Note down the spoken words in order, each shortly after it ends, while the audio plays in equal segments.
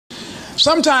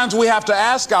Sometimes we have to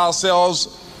ask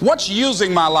ourselves, what's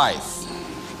using my life?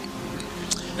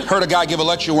 Heard a guy give a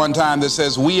lecture one time that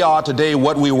says, we are today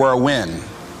what we were when.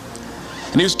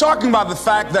 And he was talking about the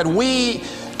fact that we,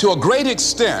 to a great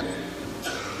extent,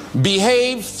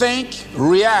 behave, think,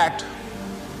 react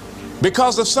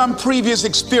because of some previous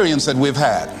experience that we've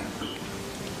had.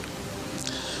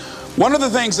 One of the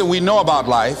things that we know about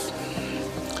life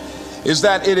is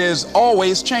that it is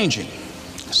always changing.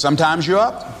 Sometimes you're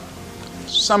up,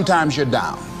 sometimes you're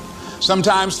down.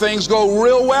 Sometimes things go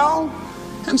real well,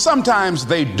 and sometimes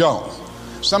they don't.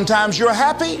 Sometimes you're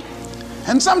happy,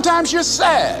 and sometimes you're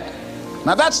sad.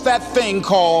 Now that's that thing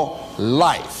called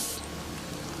life.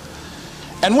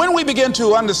 And when we begin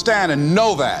to understand and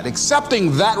know that,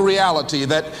 accepting that reality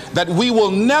that we will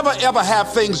never ever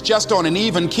have things just on an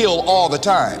even keel all the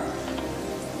time,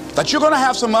 that you're going to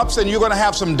have some ups and you're going to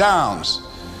have some downs,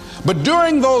 but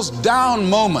during those down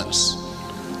moments,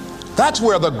 that's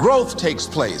where the growth takes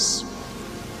place.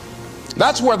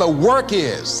 That's where the work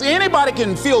is. See, anybody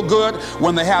can feel good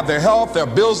when they have their health, their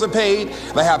bills are paid,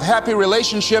 they have happy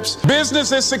relationships,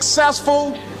 business is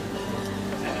successful.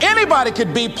 Anybody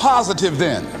could be positive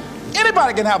then.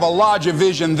 Anybody can have a larger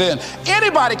vision then.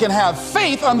 Anybody can have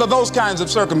faith under those kinds of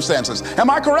circumstances. Am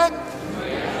I correct?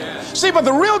 See, but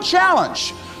the real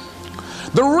challenge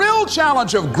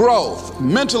of growth,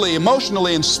 mentally,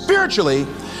 emotionally, and spiritually,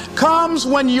 comes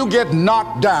when you get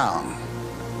knocked down.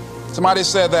 Somebody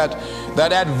said that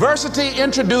adversity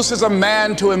introduces a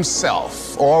man to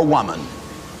himself or a woman.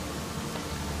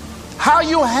 How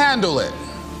you handle it,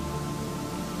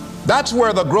 that's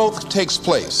where the growth takes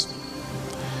place.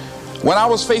 When I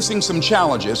was facing some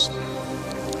challenges,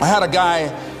 I had a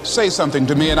guy say something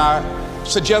to me, and I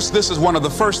suggest this is one of the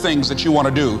first things that you want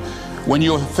to do when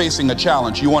you're facing a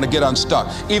challenge. You want to get unstuck.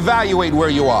 Evaluate where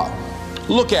you are.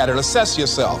 Look at it, assess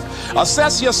yourself.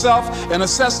 Assess yourself and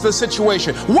assess the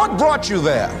situation. What brought you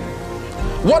there?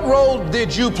 What role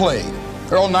did you play?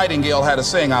 Earl Nightingale had a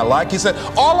saying I like. He said,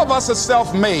 all of us are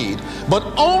self-made, but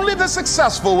only the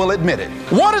successful will admit it.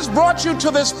 What has brought you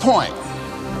to this point?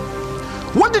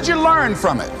 What did you learn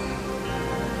from it?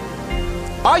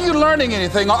 Are you learning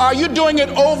anything, or are you doing it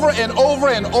over and over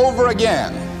and over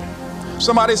again?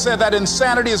 Somebody said that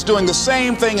insanity is doing the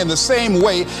same thing in the same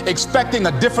way, expecting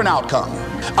a different outcome.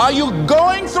 Are you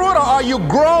going through it, or are you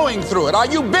growing through it? Are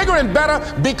you bigger and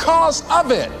better because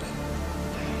of it?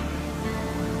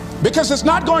 Because it's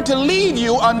not going to leave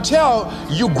you until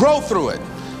you grow through it.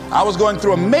 I was going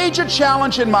through a major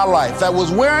challenge in my life that was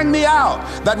wearing me out,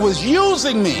 that was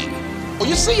using me. Well,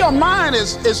 you see, your mind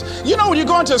is, you know, when you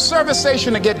go into a service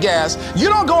station to get gas, you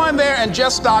don't go in there and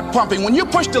just start pumping. When you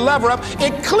push the lever up,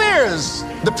 it clears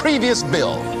the previous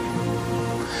bill.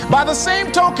 By the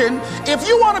same token, if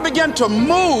you want to begin to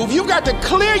move, you've got to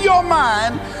clear your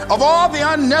mind of all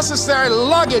the unnecessary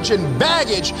luggage and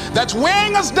baggage that's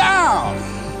weighing us down.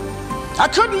 I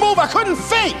couldn't move, I couldn't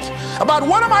think about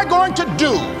what am I going to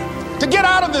do to get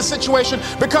out of this situation,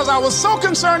 because I was so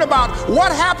concerned about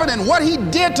what happened and what he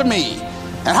did to me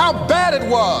and how bad it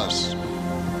was.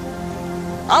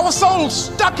 I was so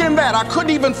stuck in that I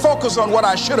couldn't even focus on what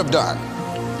I should have done.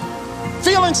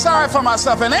 Feeling sorry for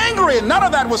myself and angry, and none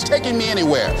of that was taking me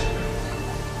anywhere.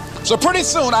 So pretty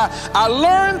soon I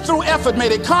learned through effort,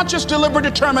 made a conscious, deliberate,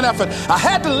 determined effort. I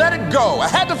had to let it go. I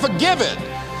had to forgive it.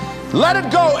 Let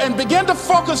it go and begin to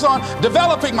focus on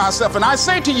developing myself. And I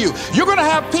say to you, you're going to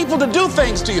have people to do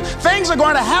things to you. Things are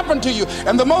going to happen to you.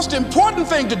 And the most important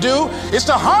thing to do is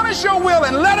to harness your will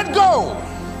and let it go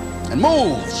and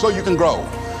move so you can grow,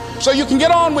 so you can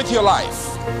get on with your life.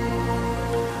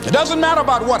 It doesn't matter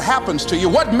about what happens to you.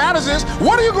 What matters is,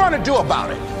 what are you going to do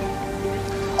about it?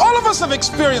 All of us have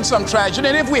experienced some tragedy,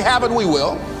 and if we haven't, we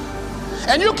will.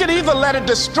 And you can either let it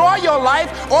destroy your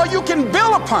life, or you can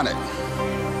build upon it.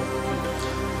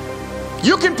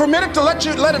 You can permit it to let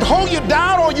it hold you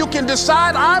down, or you can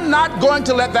decide, I'm not going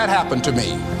to let that happen to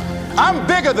me. I'm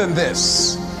bigger than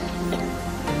this.